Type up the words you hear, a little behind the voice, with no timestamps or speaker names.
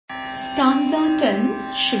Stanza 10,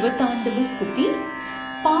 Shivatandava Stuti,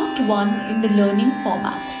 Part 1 in the learning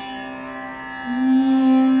format.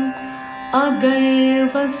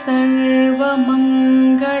 Agarva sarva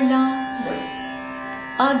mangala,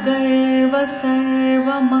 agarva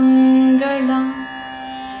sarva mangala,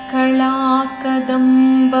 kala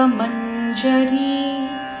kadamba manjari,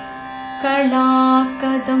 kala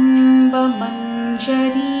kadamba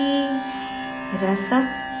manjari,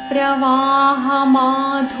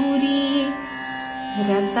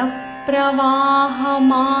 रसप्रवाह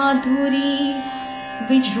Madhuri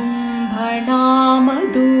विजृम्भणामधुव्रतम्.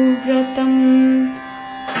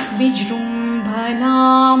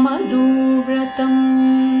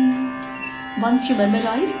 Once you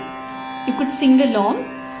memorize, you could sing along.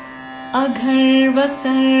 Agharva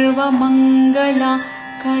sarva mangala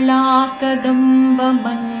kala kadamba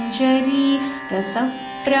manjari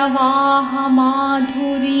रसप्रवाह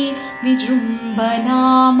माधुरी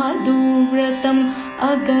विजृम्भणा मधुव्रतम्.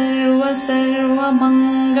 अगर्व सर्वमङ्गला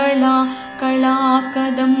कला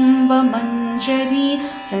कदम्ब मञ्जरी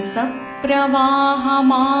रसप्रवाह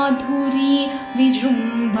माधुरी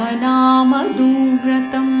विजृम्भणा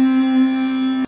मधुव्रतम्.